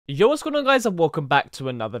Yo, what's going on, guys, and welcome back to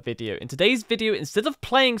another video. In today's video, instead of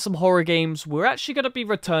playing some horror games, we're actually going to be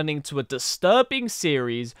returning to a disturbing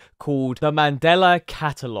series called the Mandela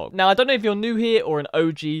Catalogue. Now, I don't know if you're new here or an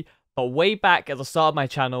OG, but way back at the start of my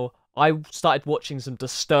channel, I started watching some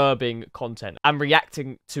disturbing content and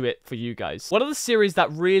reacting to it for you guys. One of the series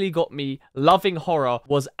that really got me loving horror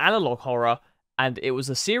was analog horror, and it was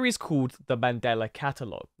a series called the Mandela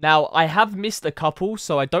Catalogue. Now, I have missed a couple,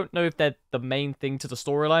 so I don't know if they're the main thing to the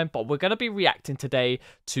storyline, but we're going to be reacting today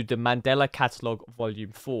to the Mandela Catalogue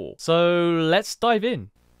Volume 4. So, let's dive in.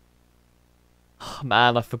 Oh,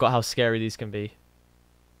 man, I forgot how scary these can be.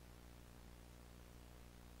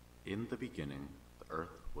 In the beginning, the earth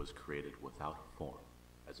was created without form,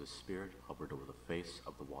 as a spirit hovered over the face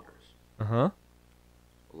of the waters.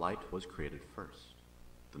 Light was created first.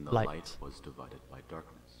 Then the light was divided by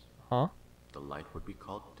darkness. The light would be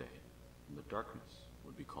called day, and the darkness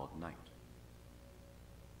would be called night.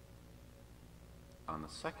 On the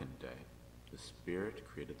second day, the Spirit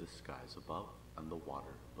created the skies above and the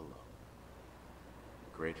water below.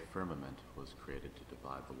 A great firmament was created to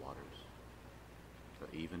divide the waters.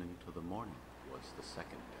 The evening to the morning was the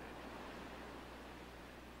second day.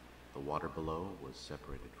 The water below was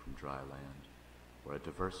separated from dry land, where a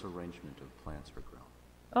diverse arrangement of plants were grown.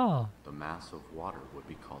 Oh. The mass of water would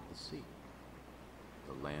be called the sea.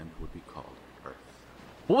 The land would be called Earth.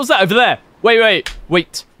 What was that over there? Wait.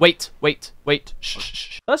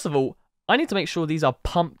 Shh. First of all, I need to make sure these are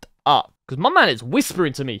pumped up, because my man is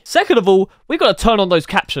whispering to me. Second of all, we got to turn on those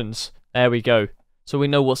captions. There we go. So we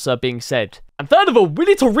know what's being said. And third of all, we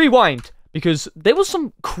need to rewind, because there was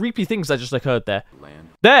some creepy things that just occurred there.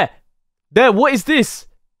 Land. There, what is this?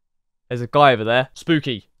 There's a guy over there.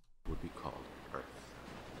 Spooky. Would be called Earth.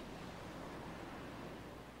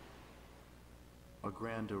 A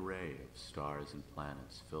grand array of stars and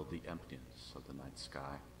planets filled the emptiness of the night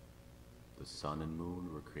sky. The sun and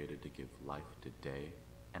moon were created to give life to day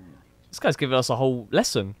and night. This guy's giving us a whole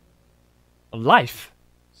lesson on life.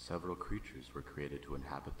 Several creatures were created to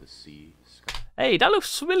inhabit the sea, sky, Hey, that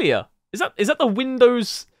looks familiar. Is that the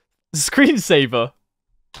Windows screensaver?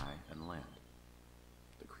 and land.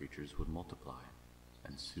 The creatures would multiply,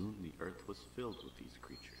 and soon the earth was filled with these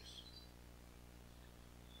creatures.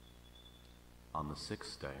 On the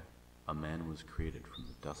sixth day, a man was created from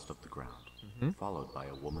the dust of the ground, followed by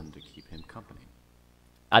a woman to keep him company.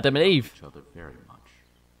 Adam and They loved Eve. each other very much,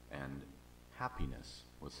 and happiness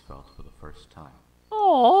was felt for the first time.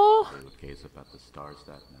 Aww. They would gaze up at the stars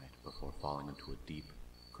that night before falling into a deep,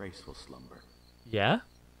 graceful slumber. Yeah?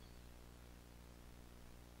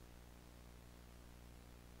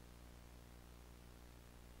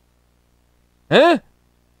 Huh?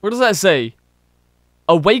 What does that say?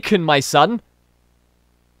 Awaken, my son.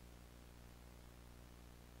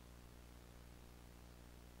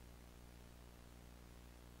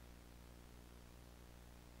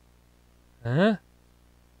 Huh?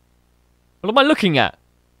 What am I looking at?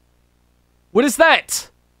 What is that?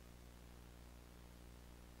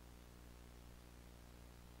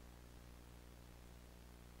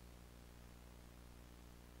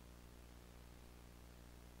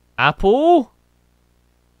 Apple?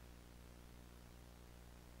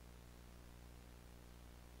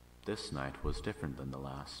 This night was different than the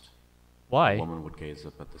last. Why? The woman would gaze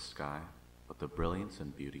up at the sky, but the brilliance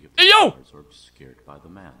and beauty of the Hey, yo! stars were obscured by the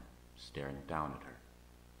man staring down at her.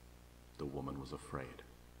 The woman was afraid.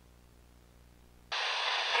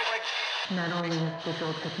 Not only has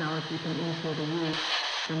digital technology been easier to use,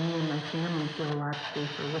 but me and my family feel a lot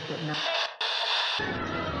safer with it now.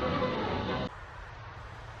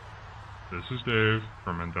 This is Dave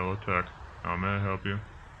from Mandela Tech. How may I help you?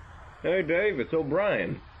 Hey Dave, it's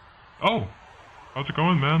O'Brien. Oh, how's it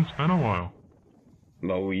going, man? It's been a while.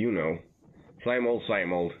 Oh, you know. Same old,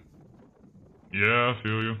 same old. Yeah, I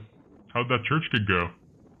feel you. How'd that church gig go?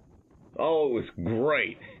 Oh, it was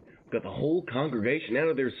great. Got the whole congregation out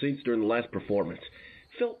of their seats during the last performance.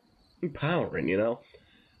 Felt empowering, you know.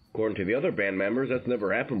 According to the other band members, that's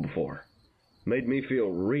never happened before. Made me feel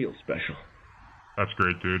real special. That's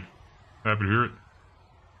great, dude. Happy to hear it.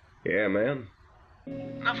 Yeah, man.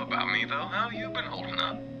 Enough about me, though. How you been holding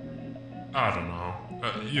up? I don't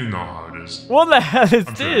know. You know how it is. What the hell is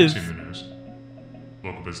I'm sure you've this? seen the news.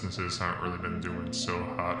 Local businesses haven't really been doing so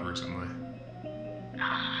hot recently.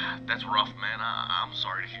 That's rough, man. I'm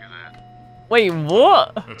sorry to hear that. Wait,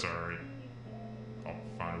 what? That's alright. I'll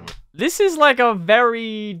find a way. This is like a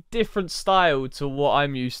very different style to what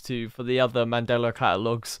I'm used to for the other Mandela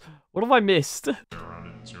catalogs. What have I missed?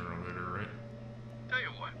 Around it sooner or later, right? Tell you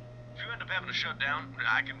what, if you end up having to shut down,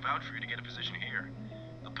 I can vouch for you to get a position here.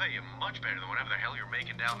 They'll pay you much better than whatever the hell you're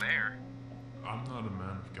making down there. I'm not a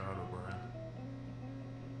man of God, O'Brien.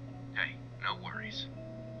 Hey, no worries.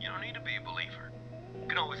 You don't need to be a believer. You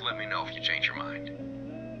can always let me know if you change your mind.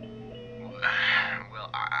 Well,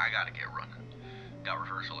 I gotta get running. Got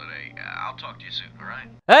rehearsal at 8. I'll talk to you soon, alright?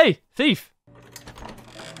 Hey, thief!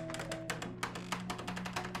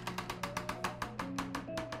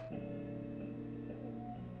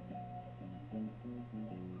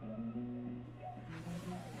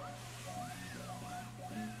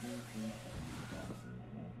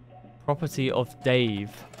 Property of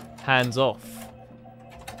Dave. Hands off.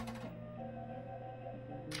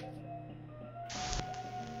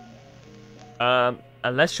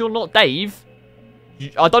 Unless you're not Dave,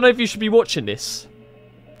 I don't know if you should be watching this.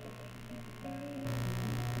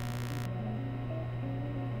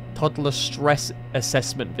 Toddler stress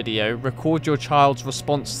assessment video. Record your child's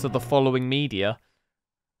response to the following media.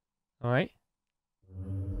 Alright.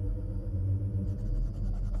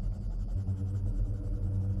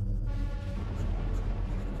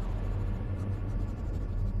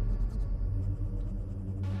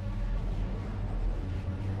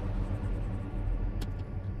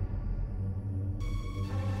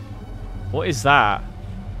 What is that?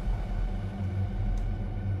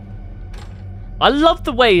 I love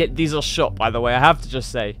the way these are shot, by the way, I have to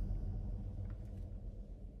just say.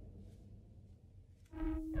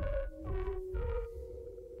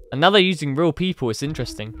 And now they're using real people, it's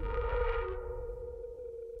interesting.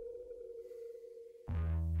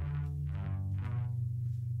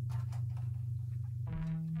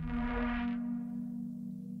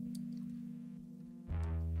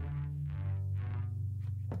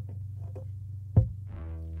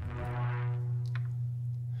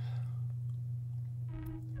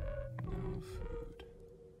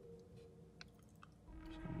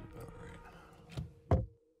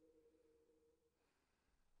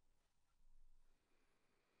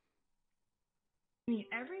 Meet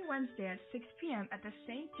every Wednesday at 6 p.m. at the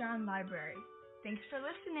St. John Library. Thanks for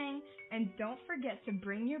listening, and don't forget to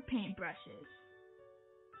bring your paintbrushes.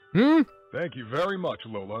 Thank you very much,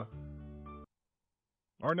 Lola.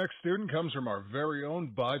 Our next student comes from our very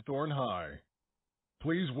own Bythorn High.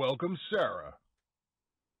 Please welcome Sarah.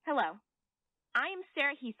 Hello. I am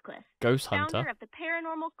Sarah Heathcliff, Ghost founder Hunter. of the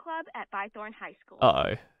Paranormal Club at Bythorn High School.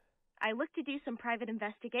 Uh-oh. I look to do some private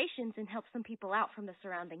investigations and help some people out from the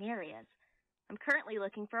surrounding areas. I'm currently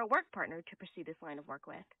looking for a work partner to pursue this line of work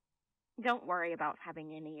with. Don't worry about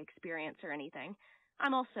having any experience or anything.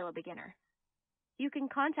 I'm also a beginner. You can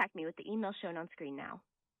contact me with the email shown on screen now.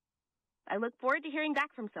 I look forward to hearing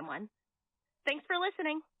back from someone. Thanks for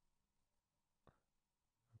listening.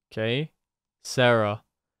 Okay. Sarah.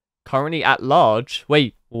 Currently at large.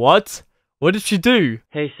 Wait, what? What did she do?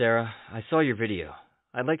 Hey Sarah, I saw your video.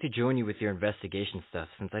 I'd like to join you with your investigation stuff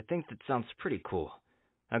since I think that sounds pretty cool.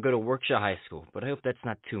 I go to Workshaw High School, but I hope that's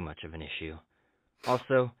not too much of an issue.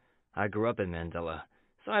 Also, I grew up in Mandela,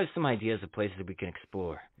 so I have some ideas of places we can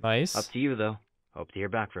explore. Nice. Up to you, though. Hope to hear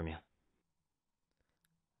back from you.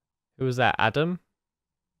 Who was that? Adam?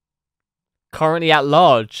 Currently at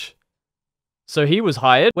large. So he was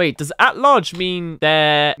hired. Wait, does at large mean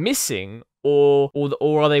they're missing or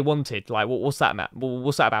are they wanted? Like, what's that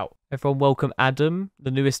about? Everyone welcome Adam, the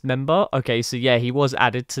newest member. Okay, so yeah, he was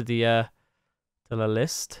added to the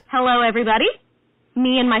list. Hello, everybody.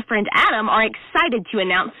 Me and my friend Adam are excited to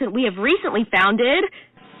announce that we have recently founded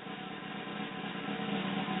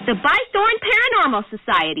the Bythorn Paranormal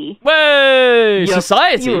Society. Whoa! Yep,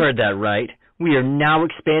 Society? You heard that right. We are now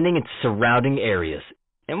expanding into surrounding areas.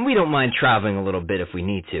 And we don't mind traveling a little bit if we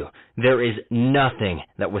need to. There is nothing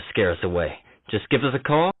that will scare us away. Just give us a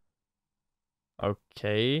call.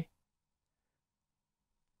 Okay.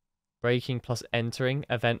 Breaking plus entering,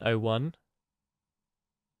 event 01.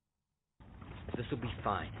 This will be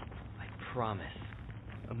fine. I promise.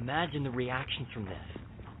 Imagine the reactions from this.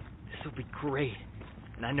 This will be great.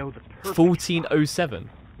 And I know the perfect 1407.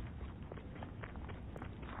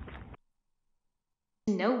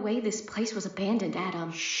 No way this place was abandoned,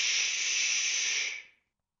 Adam. Shh.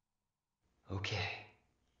 Okay.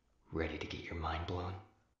 Ready to get your mind blown?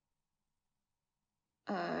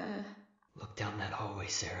 Look down that hallway,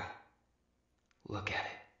 Sarah. Look at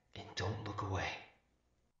it, and don't look away.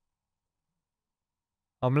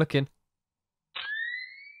 I'm looking.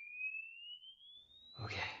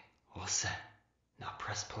 Okay, all set. Now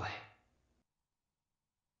press play.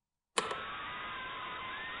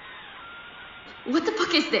 What the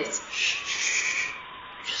fuck is this? Shh.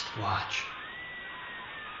 Just watch.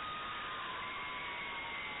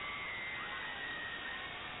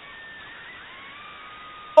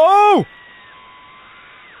 Oh!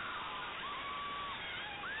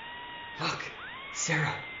 Look,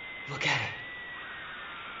 Sarah, look at it.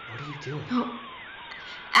 What are you doing? No.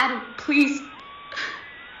 Adam, please.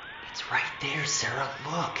 It's right there, Sarah.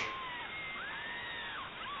 Look.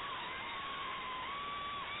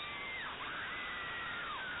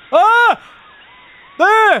 Ah!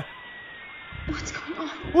 There! What's going on?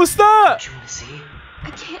 What's that? Don't you want to see?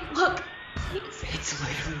 I can't look. Please. It's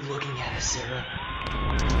literally looking at us, Sarah.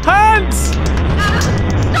 Hands!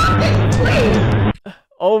 Adam, stop it, please!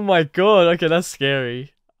 Oh my god, okay, that's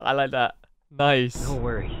scary. I like that. Nice. No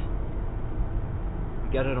worries. We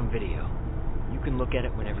got it on video. You can look at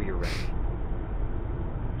it whenever you're ready.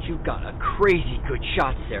 You got a crazy good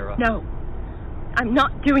shot, Sarah. No. I'm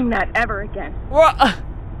not doing that ever again. What?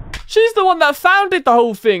 She's the one that founded the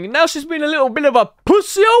whole thing. Now she's been a little bit of a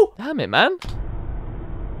pussy. Damn it, man.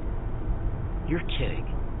 You're kidding.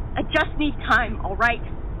 I just need time, alright?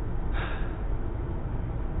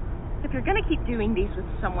 If you're gonna keep doing these with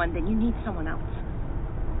someone, then you need someone else.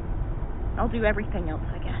 I'll do everything else,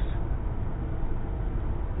 I guess.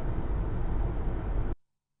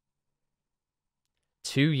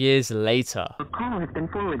 Two years later. Your call has been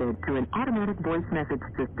forwarded to an automatic voice message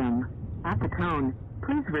system. At the tone,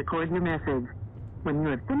 please record your message. When you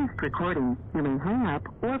have finished recording, you may hang up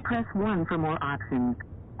or press 1 for more options.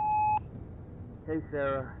 Hey,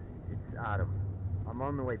 Sarah. It's Adam. I'm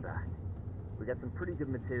on the way back. We got some pretty good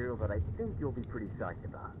material that I think you'll be pretty psyched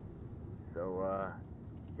about. So,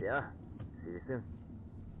 yeah. See you soon.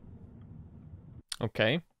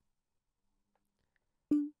 Okay.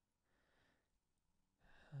 We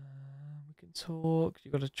can talk.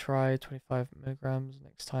 You gotta try 25 milligrams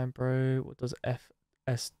next time, bro. What does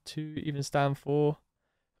FS2 even stand for?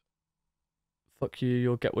 Fuck you,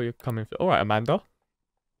 you'll get where you're coming from. Alright, Amanda.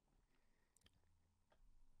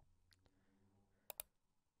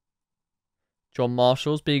 John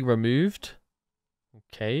Marshall's being removed.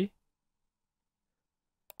 Okay.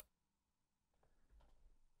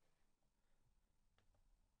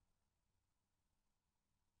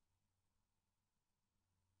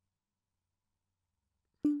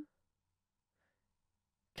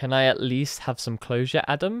 Can I at least have some closure,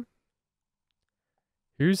 Adam?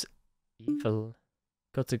 Who's evil?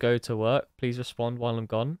 Got to go to work. Please respond while I'm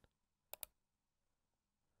gone.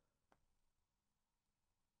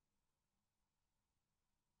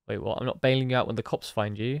 Wait, what? I'm not bailing you out when the cops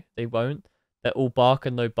find you. They won't. They're all bark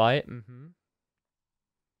and no bite.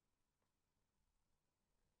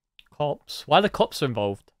 Cops? Why are the cops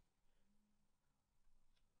involved?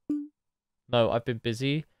 No, I've been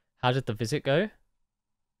busy. How did the visit go?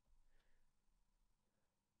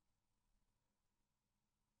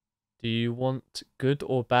 Do you want good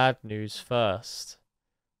or bad news first?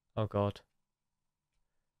 Oh god.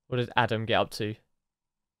 What did Adam get up to?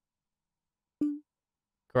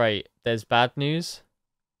 Great. There's bad news.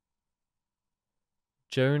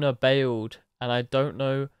 Jonah bailed, and I don't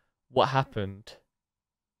know what happened.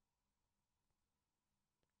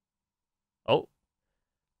 Oh.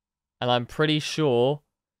 And I'm pretty sure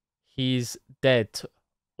he's dead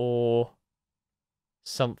or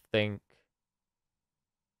something.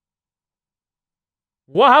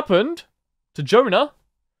 What happened to Jonah?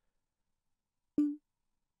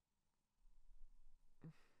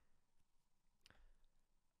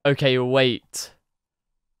 Okay, wait.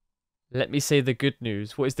 Let me say the good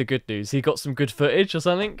news. What is the good news? He got some good footage or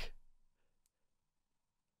something?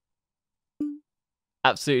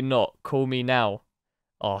 Absolutely not. Call me now.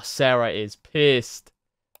 Oh, Sarah is pissed.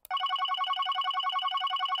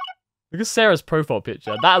 Look at Sarah's profile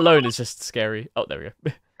picture. That alone is just scary. Oh, there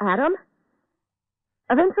we go. Adam?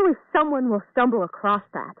 Eventually someone will stumble across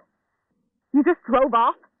that. You just drove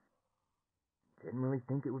off? Didn't really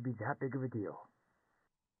think it would be that big of a deal.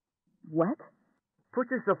 What?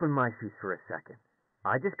 Put yourself in my shoes for a second.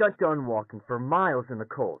 I just got done walking for miles in the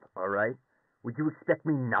cold, alright? Would you expect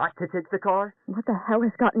me not to take the car? What the hell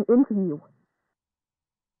has gotten into you?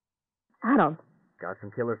 Adam. Got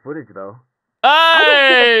some killer footage, though. Hey! I don't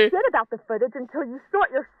give a shit about the footage until you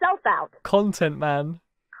sort yourself out. Content, man.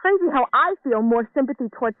 Crazy how I feel more sympathy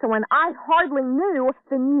towards someone I hardly knew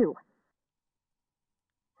than you.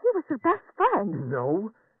 He was your best friend.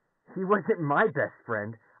 No, he wasn't my best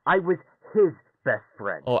friend. I was his best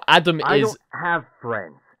friend. Oh, Adam is... I don't have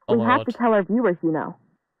friends. Oh we have to tell our viewers, you know.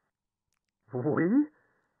 We?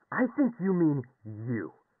 I think you mean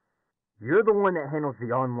you. You're the one that handles the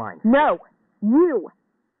online stuff. No, you.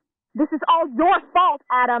 This is all your fault,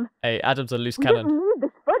 Adam. Hey, Adam's a loose We cannon. didn't need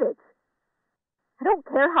this footage. I don't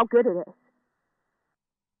care how good it is.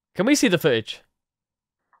 Can we see the footage?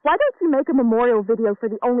 Why don't you make a memorial video for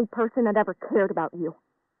the only person that ever cared about you?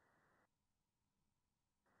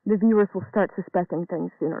 The viewers will start suspecting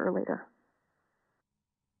things sooner or later.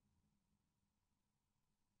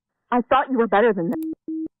 I thought you were better than this.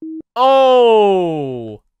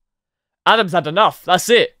 Oh! Adam's had enough. That's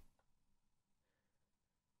it.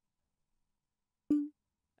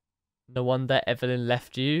 No wonder Evelyn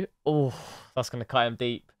left you. Oh, that's going to cut him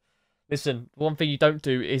deep. Listen, one thing you don't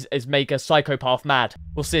do is make a psychopath mad.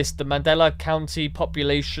 What's this? The Mandela County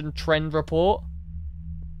Population Trend Report?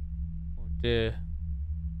 Oh dear.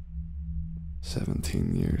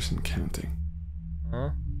 17 years and counting.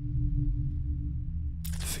 Huh?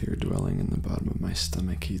 Fear dwelling in the bottom of my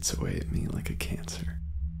stomach eats away at me like a cancer.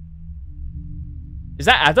 Is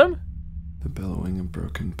that Adam? The bellowing of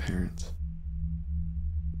broken parents.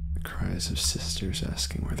 The cries of sisters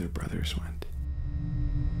asking where their brothers went.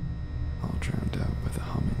 All drowned out by the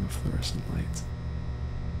humming of fluorescent lights.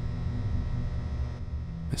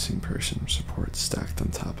 Missing persons reports stacked on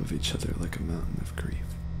top of each other like a mountain of grief.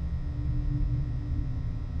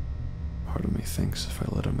 Part of me thinks if I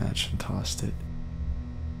lit a match and tossed it,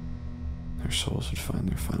 their souls would find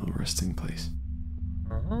their final resting place.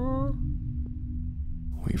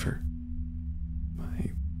 Weaver,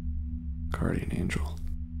 my guardian angel,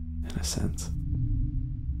 in a sense.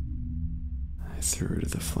 I threw her to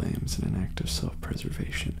the flames in an act of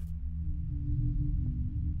self-preservation.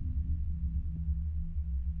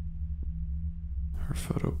 Her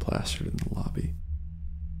photo plastered in the lobby,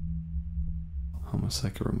 almost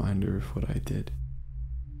like a reminder of what I did.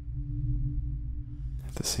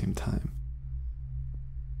 At the same time,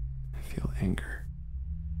 I feel anger.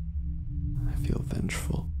 I feel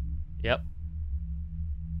vengeful. Yep.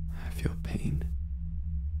 I feel pain.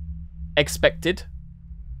 Expected.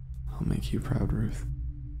 I'll make you proud, Ruth.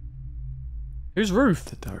 Who's Ruth?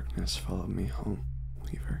 The darkness followed me home,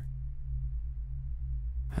 Weaver.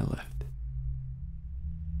 I left.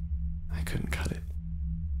 I couldn't cut it.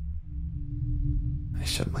 I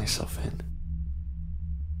shut myself in.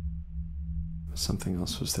 But something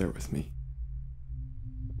else was there with me.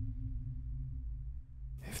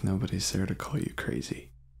 If nobody's there to call you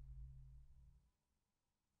crazy,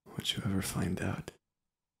 would you ever find out?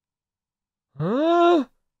 Huh?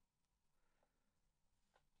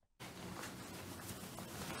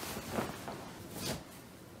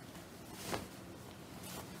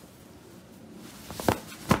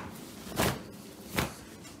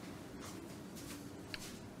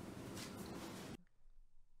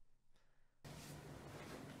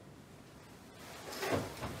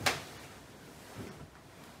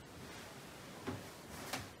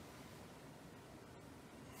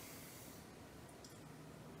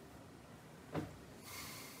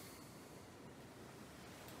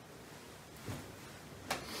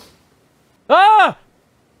 Ah!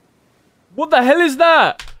 What the hell is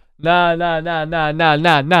that? Nah.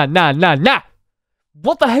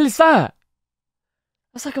 What the hell is that?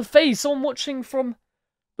 That's like a face. Someone watching from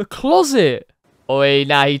the closet. Oh, wait,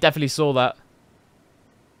 nah, he definitely saw that.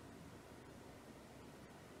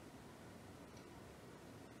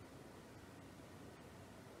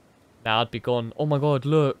 Nah, I'd be gone. Oh my god,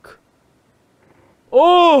 look.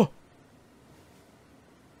 Oh!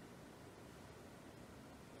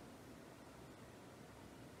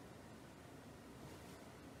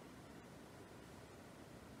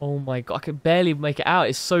 Oh my god, I can barely make it out.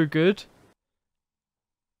 It's so good.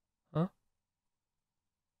 Huh?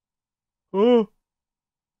 Oh.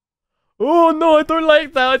 Oh no, I don't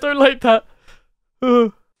like that. I don't like that.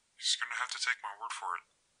 You're just gonna have to take my word for it.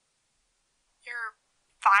 You're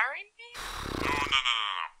firing me? No.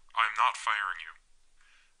 I'm not firing you.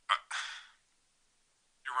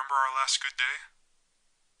 You remember our last good day?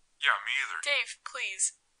 Yeah, me either. Dave,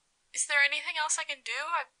 please. Is there anything else I can do?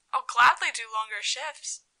 I'll gladly do longer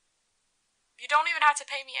shifts. You don't even have to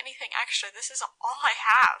pay me anything extra. This is all I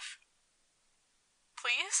have.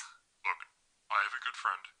 Please? Look, I have a good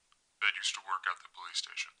friend that used to work at the police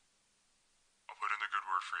station. I'll put in a good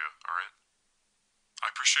word for you, alright?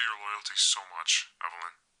 I appreciate your loyalty so much,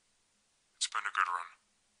 Evelyn. It's been a good run.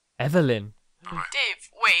 Evelyn? Bye-bye.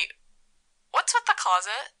 Dave, wait. What's with the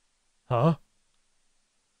closet? Huh?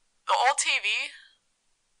 The old TV?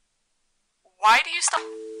 Why do you still...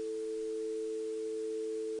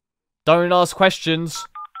 Don't ask questions.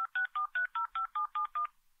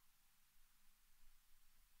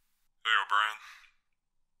 Hey, O'Brien.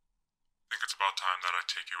 Think it's about time that I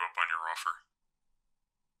take you up on your offer.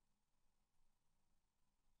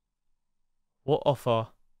 What offer?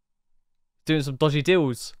 Doing some dodgy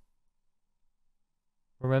deals.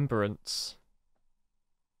 Remembrance.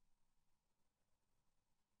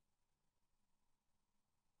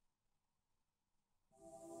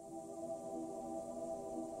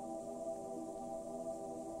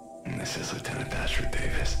 This is Lieutenant Patrick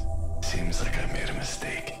Davis. Seems like I made a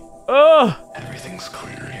mistake. Oh! Everything's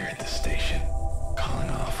clear here at the station. Calling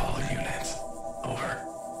off all units. Over.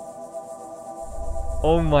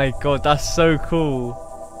 Oh my god, that's so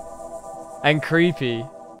cool. And creepy.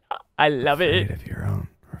 I love it. Afraid of your own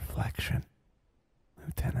reflection,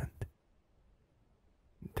 Lieutenant.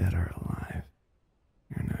 Dead or alive,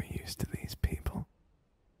 you're no use to these people.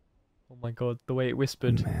 Oh my god, the way it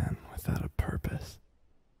whispered. A man without a purpose.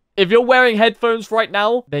 If you're wearing headphones right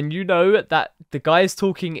now, then you know that the guy is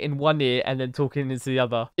talking in one ear and then talking into the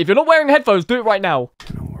other. If you're not wearing headphones, do it right now.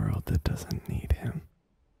 In a world that doesn't need him.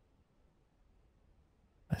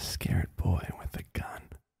 A scared boy with a gun.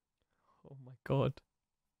 Oh my god.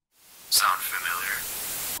 Sound familiar?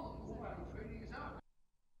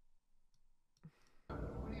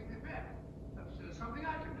 Something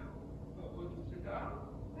I can do. Would you sit down?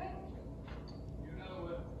 You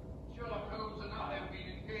know, Sherlock Holmes and I have been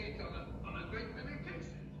engaged on a great many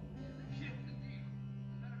cases. Yes, indeed.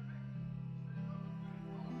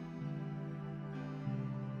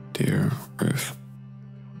 Dear Ruth,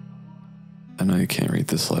 I know you can't read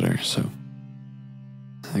this letter, so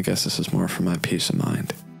I guess this is more for my peace of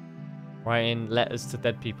mind. Writing letters to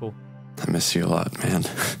dead people. I miss you a lot, man.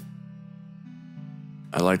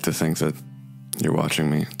 I like to think that you're watching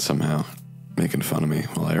me somehow, making fun of me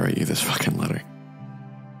while I write you this fucking letter.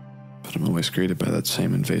 But I'm always greeted by that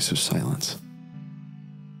same invasive silence.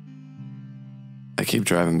 I keep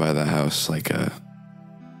driving by the house like,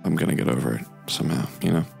 I'm gonna get over it somehow,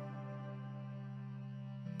 you know?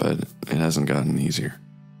 But it hasn't gotten easier.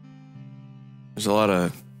 There's a lot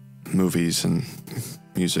of movies and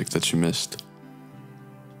music that you missed.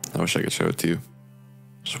 I wish I could show it to you.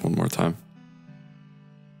 Just one more time.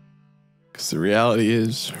 Because the reality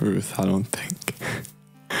is, Ruth, I don't think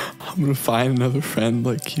I'm gonna find another friend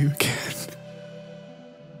like you again.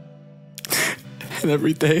 And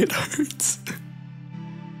every day it hurts.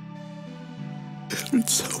 It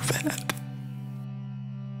hurts so bad.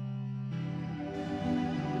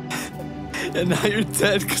 And now you're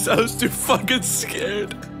dead because I was too fucking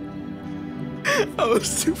scared. I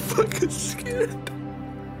was too fucking scared.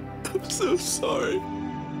 I'm so sorry.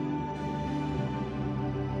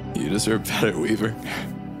 You deserve better, Weaver.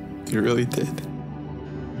 You really did.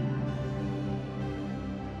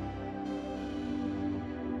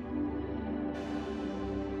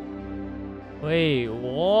 Wait,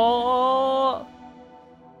 what?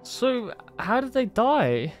 So, how did they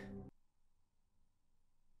die?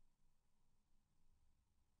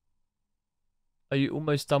 Are you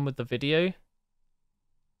almost done with the video?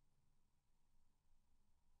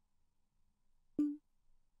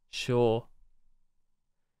 Sure.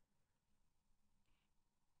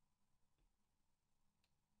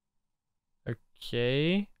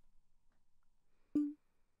 Okay.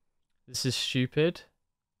 This is stupid.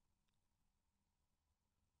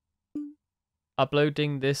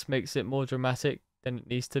 Uploading this makes it more dramatic than it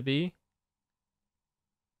needs to be.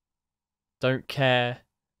 Don't care.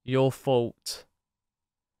 Your fault.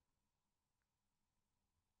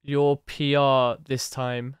 Your PR this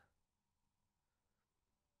time.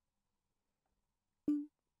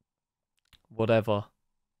 Whatever.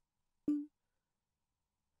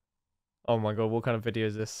 Oh my god, what kind of video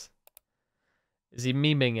is this? Is he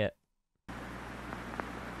memeing it?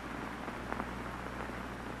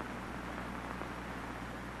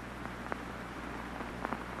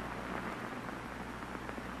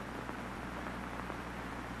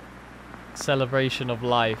 Celebration of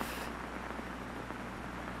life.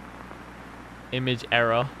 Image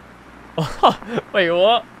error. Wait,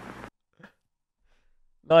 what?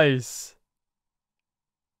 Nice.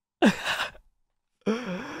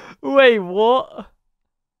 Wait, what?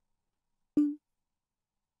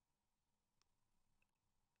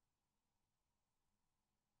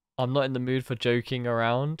 I'm not in the mood for joking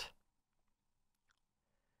around.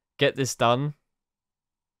 Get this done.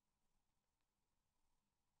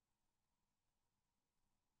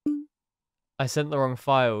 I sent the wrong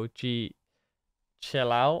file. Gee,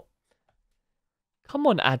 chill out. Come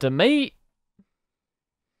on, Adam, mate.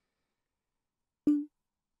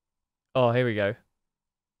 Oh, here we go.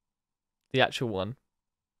 The actual one.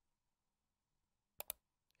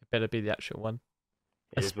 It better be the actual one.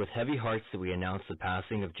 It is with heavy hearts that we announce the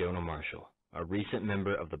passing of Jonah Marshall, a recent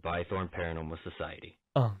member of the Bythorn Paranormal Society.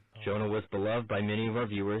 Oh. Jonah was beloved by many of our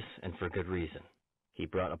viewers, and for good reason. He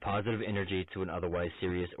brought a positive energy to an otherwise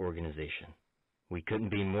serious organization. We couldn't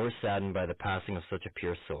be more saddened by the passing of such a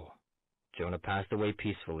pure soul. Jonah passed away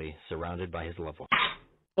peacefully, surrounded by his loved ones.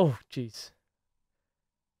 Oh, jeez.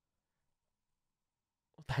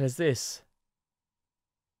 What the hell is this?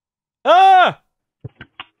 Ah!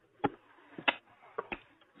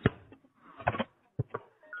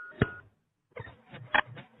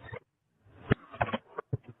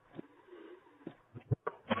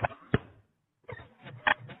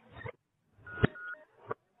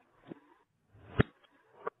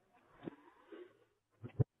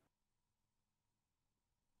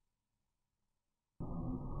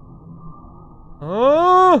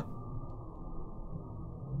 Oh!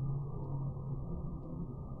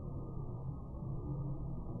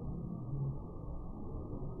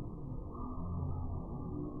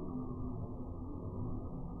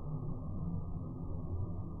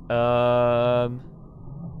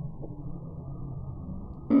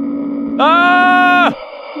 Ah!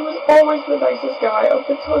 He was always the nicest guy up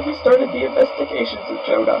until he started the investigations of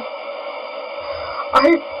Jonah.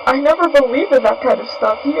 I never believed in that kind of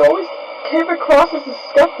stuff. He always came across as a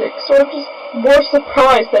skeptic, sort of just more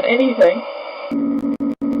surprised than anything.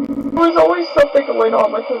 There was always something going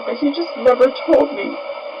on with him, but he just never told me.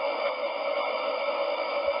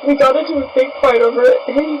 We got into a big fight over it,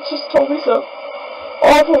 and he just told me some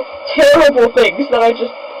awful, terrible things that I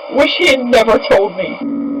just wish he had never told me.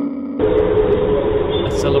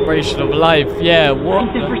 A celebration of life, yeah, what?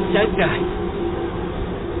 I never said that.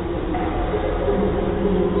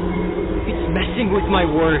 It's messing with my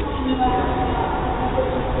words.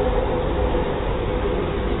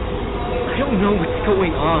 I don't know what's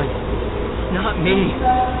going on. It's not me.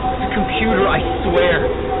 The computer, I swear.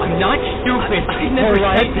 I'm not stupid. I never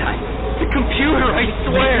said that. The computer, I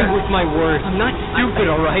swear. Messing with my words. I'm not stupid,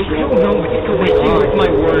 alright? I don't know what's going on. Messing with my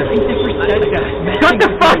words. I never said that. Shut the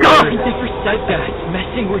fuck up! I never said that.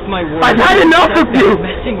 Messing with my words. I've had enough of you!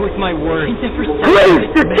 Messing with my words. I never said Please,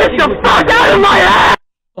 that. just get the fuck out of my ass!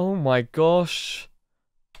 Oh my gosh.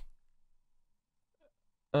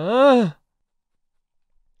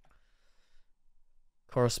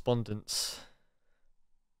 Correspondence.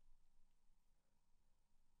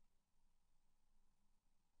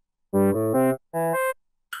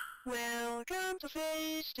 Welcome to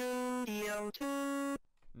Face Studio 2.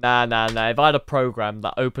 Nah. If I had a program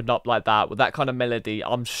that opened up like that with that kind of melody,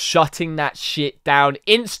 I'm shutting that shit down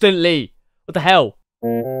instantly. What the hell?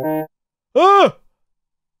 Ah!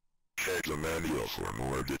 Check the manual for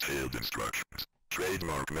more detailed instructions.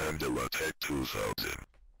 Trademark Mandela Tech 2000.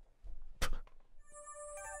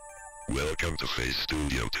 Welcome to Face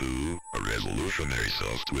Studio 2, a revolutionary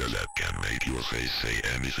software that can make your face say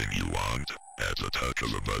anything you want at the touch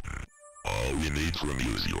of a button. All we need from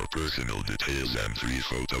you is your personal details and 3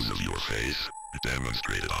 photos of your face,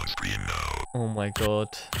 demonstrated on screen now. Oh my god.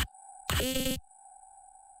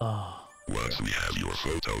 Oh. Once we have your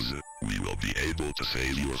photos, we will be able to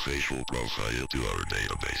save your facial profile to our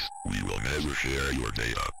database. We will never share your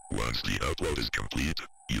data. Once the upload is complete,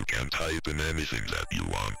 you can type in anything that you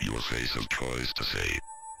want your face of choice to say.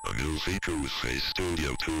 A new feature with Face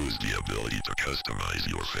Studio 2 is the ability to customize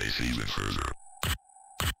your face even further.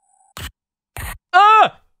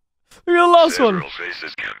 Ah! Look at the last one. Several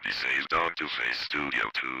faces can be saved onto Face Studio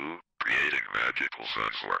 2, creating magical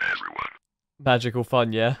fun for everyone. Magical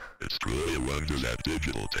fun, yeah. It's truly a wonder that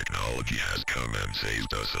digital technology has come and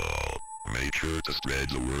saved us all. Make sure to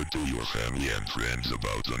spread the word to your family and friends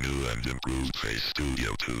about the new and improved Face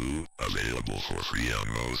Studio 2, available for free on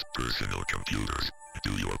most personal computers.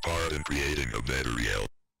 Do your part in creating a better reality.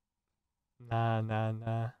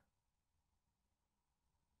 Nah.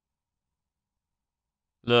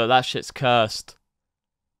 Look, that shit's cursed.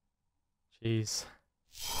 Jeez.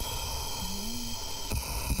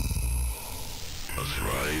 A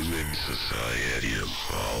thriving society of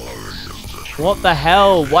followers of the What the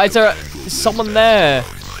hell? Why is there someone there? I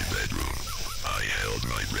held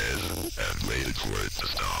my breath and waited for it to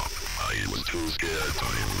stop. I was too scared to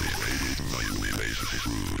invade my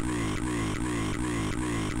relationship.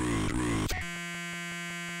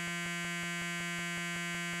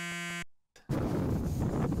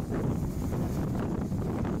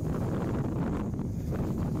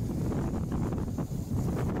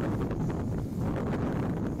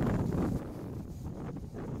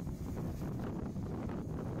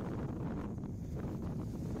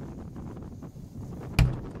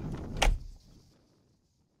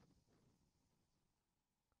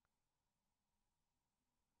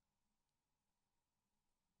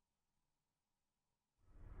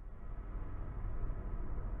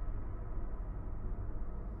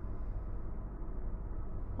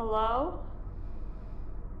 Hello?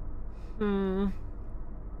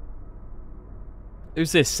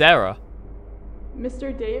 Who's this, Sarah?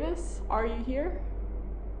 Mr. Davis, are you here?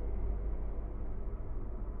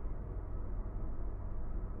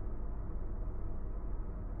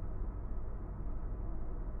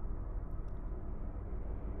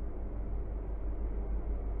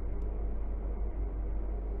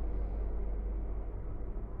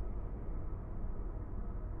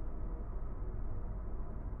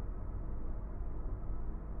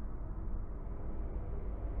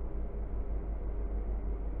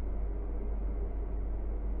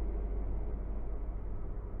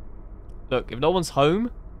 Look, if no one's home,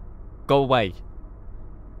 go away.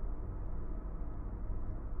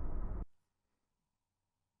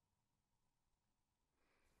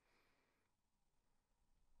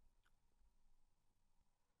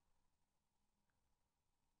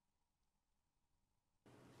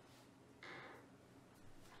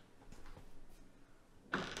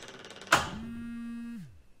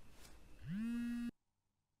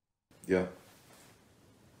 Yeah.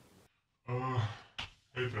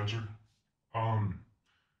 Hey Thatcher. I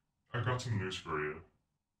got some news for you.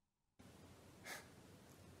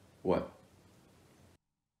 What?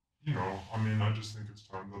 You know, I mean, I just think it's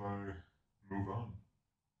time that I move on.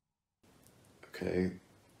 Okay,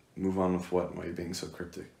 move on with what? Why are you being so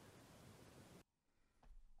cryptic?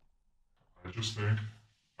 I just think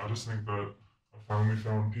that I finally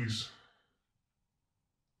found peace.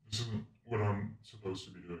 This isn't what I'm supposed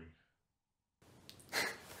to be doing.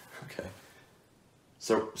 Okay.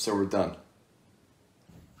 So we're done.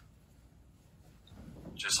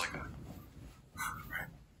 Just like that. Right.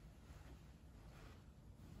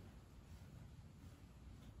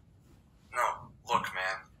 No, look,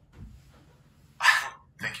 man. I don't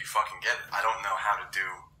think you fucking get it. I don't know how to do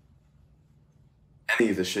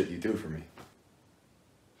any of the shit you do for me.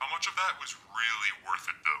 How much of that was really worth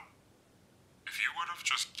it, though? If you would have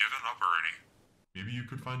just given up already, maybe you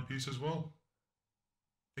could find peace as well.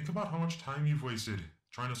 Think about how much time you've wasted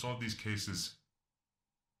trying to solve these cases.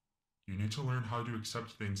 You need to learn how to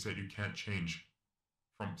accept things that you can't change.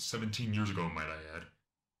 From 17 years ago, might I add.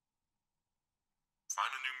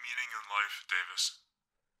 Find a new meaning in life, Davis.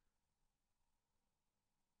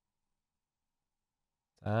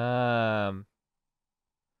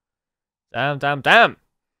 Damn.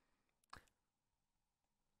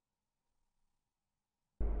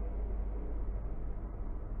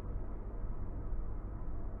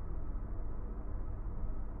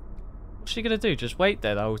 What's she gonna do? Just wait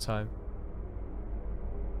there the whole time?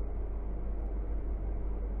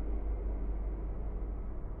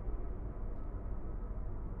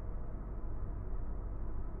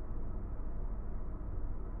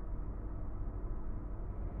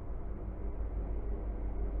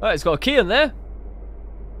 Oh, it's got a key in there.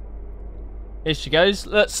 Here she goes.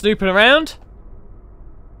 Let's snooping around.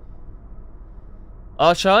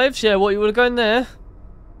 Archives, yeah, what you would have gone there?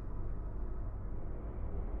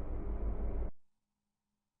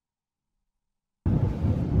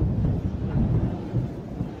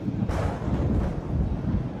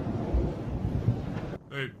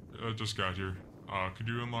 Hey, just got here. Could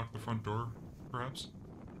you unlock the front door, perhaps?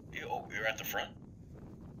 You're at the front?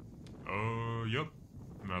 Yep.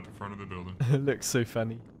 I'm at the front of the building. Looks so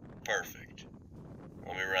funny. Perfect.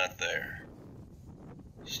 We'll be right there.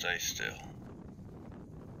 Stay still.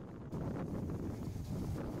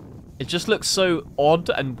 It just looks so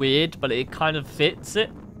odd and weird, but it kind of fits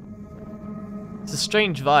it. It's a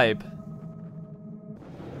strange vibe.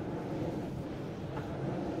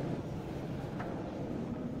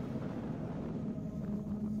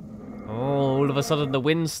 Oh, all of a sudden the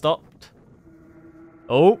wind stopped.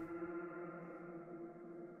 Oh.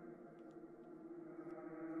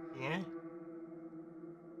 Hello?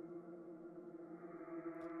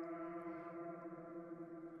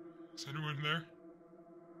 Is anyone there?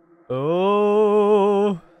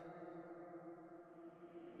 Oh.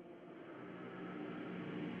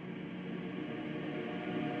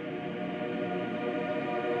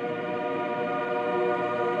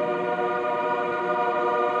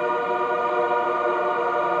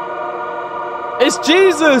 It's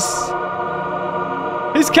Jesus!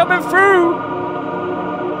 He's coming through!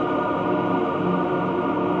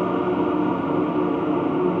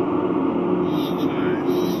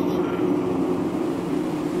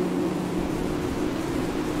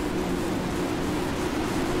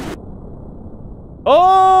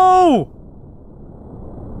 Oh!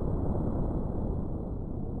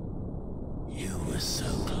 You were so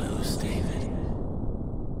close, David.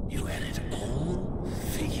 You had it all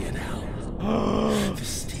figured out. The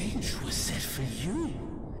stage was set for you.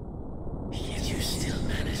 Yet you still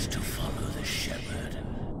managed to follow the shepherd.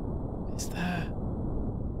 Is there?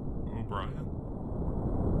 O'Brien?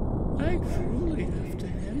 I truly have to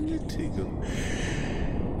hand it to you.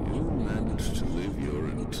 You managed to live your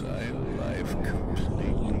entire life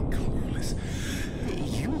completely clueless.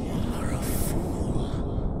 You are a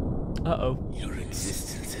fool. Uh-oh. Your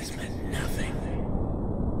existence has meant nothing.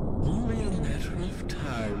 Only a matter of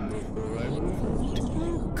time before I reveal to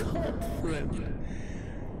your cop friend.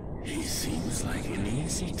 He seems like an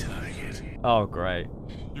easy target. Oh, great.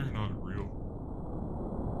 You're not real.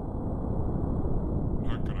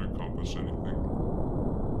 Not gonna accomplish anything.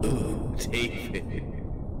 Oh, David.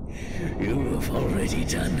 You have already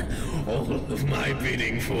done all of my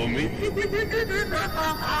bidding for me.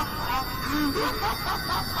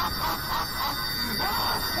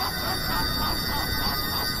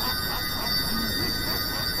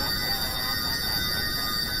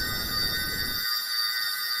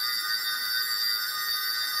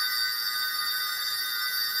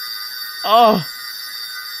 Oh.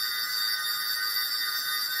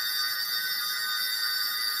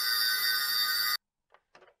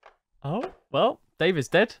 Well, Dave is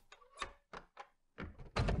dead.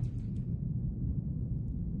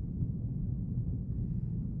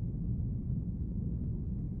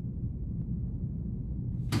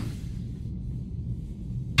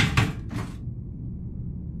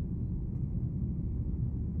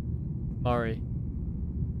 Murray.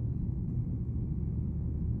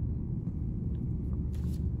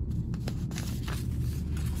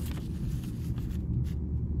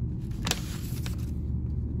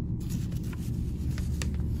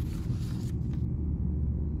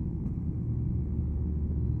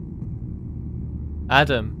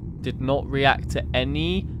 Adam did not react to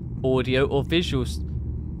any audio or visuals.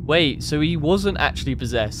 Wait, so he wasn't actually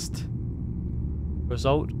possessed.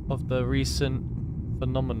 Result of the recent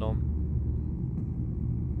phenomenon.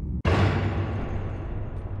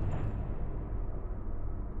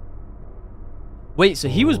 Wait, so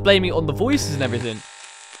he was blaming it on the voices and everything.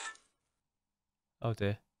 Oh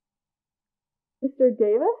dear. Mr.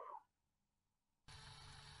 Davis?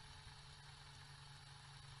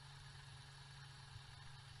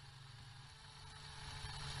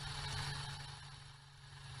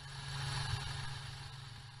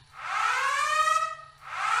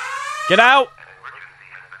 Get out!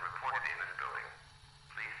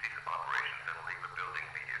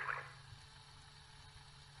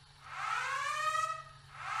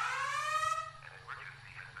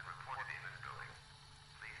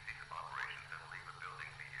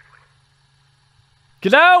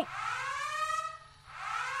 Get out!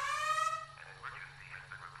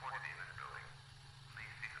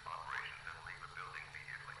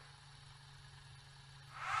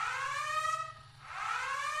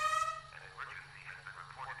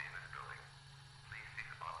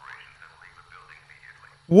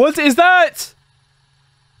 What is that?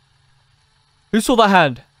 Who saw that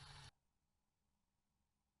hand?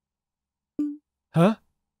 Huh?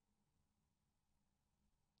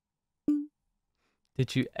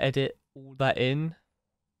 Did you edit all that in?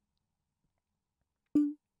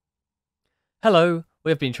 Hello,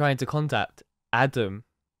 we have been trying to contact Adam.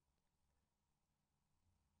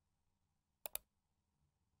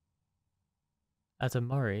 Adam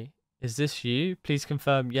Murray, is this you? Please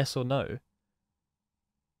confirm yes or no.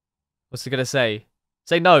 What's it gonna say?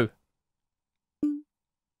 Say no.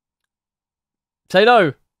 Say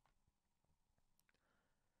no.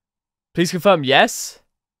 Please confirm yes.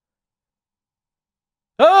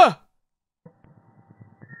 Ah!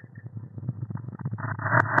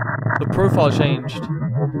 The profile changed. The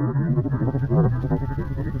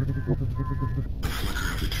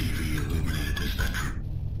flicker of the TV illuminated his bedroom,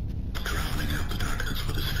 drowning out the darkness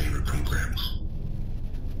with his favorite programs.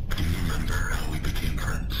 Do you remember how we became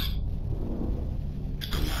friends?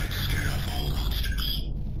 The light scared off all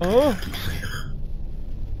monsters. Oh.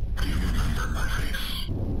 Do you remember my face?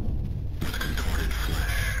 With contorted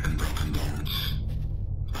flesh and broken bones,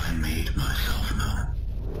 I made myself known.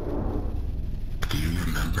 Do you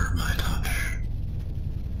remember my touch?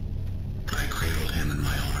 I cradled him in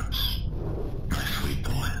my arms, my sweet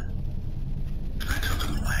boy. I took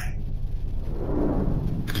him away.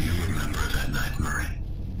 Do you remember that night, Murray?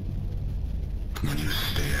 When you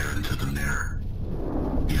stare into the mirror,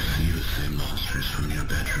 you see the same monsters from your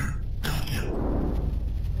bedroom, don't you?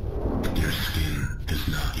 Your skin is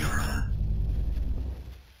not your own.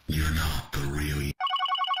 You're not the real.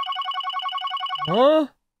 Huh?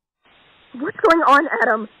 What's going on,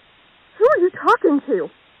 Adam? Who are you talking to?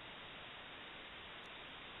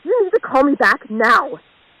 You need to call me back now.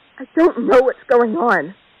 I don't know what's going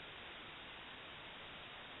on.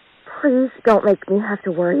 Please don't make me have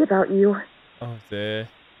to worry about you. Oh dear.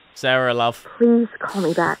 Sarah, love. Please call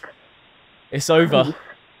me back. It's over. Please.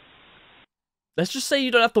 Let's just say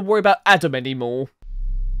you don't have to worry about Adam anymore.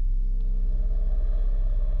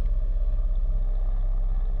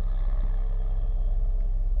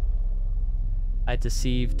 I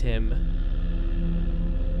deceived him.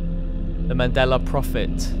 The Mandela Prophet.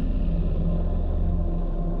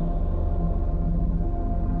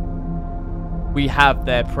 We have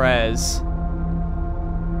their prayers.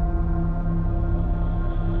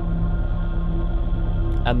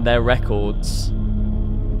 And their records.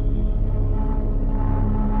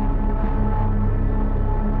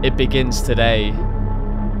 It begins today.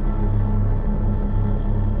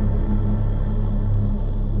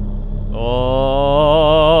 Oh.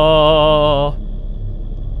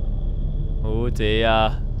 Oh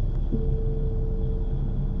dear.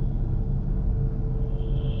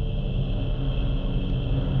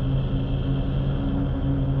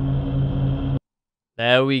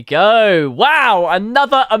 There we go. Wow,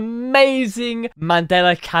 another amazing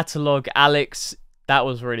Mandela Catalogue, Alex. That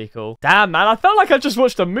was really cool. Damn, man, I felt like I just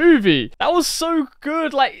watched a movie. That was so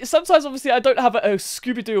good. Like, sometimes, obviously, I don't have a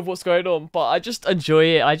Scooby-Doo of what's going on, but I just enjoy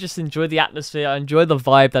it. I just enjoy the atmosphere. I enjoy the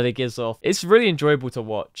vibe that it gives off. It's really enjoyable to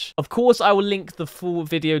watch. Of course, I will link the full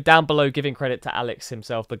video down below, giving credit to Alex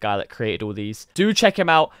himself, the guy that created all these. Do check him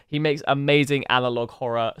out. He makes amazing analog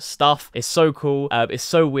horror stuff. It's so cool. It's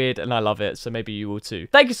so weird, and I love it, so maybe you will too.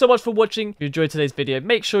 Thank you so much for watching. If you enjoyed today's video,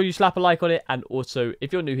 make sure you slap a like on it, and also,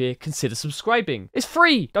 if you're new here, consider subscribing. It's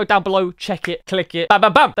free. Go down below, check it, click it, bam,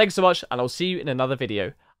 bam, bam. Thanks so much, and I'll see you in another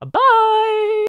video. Bye!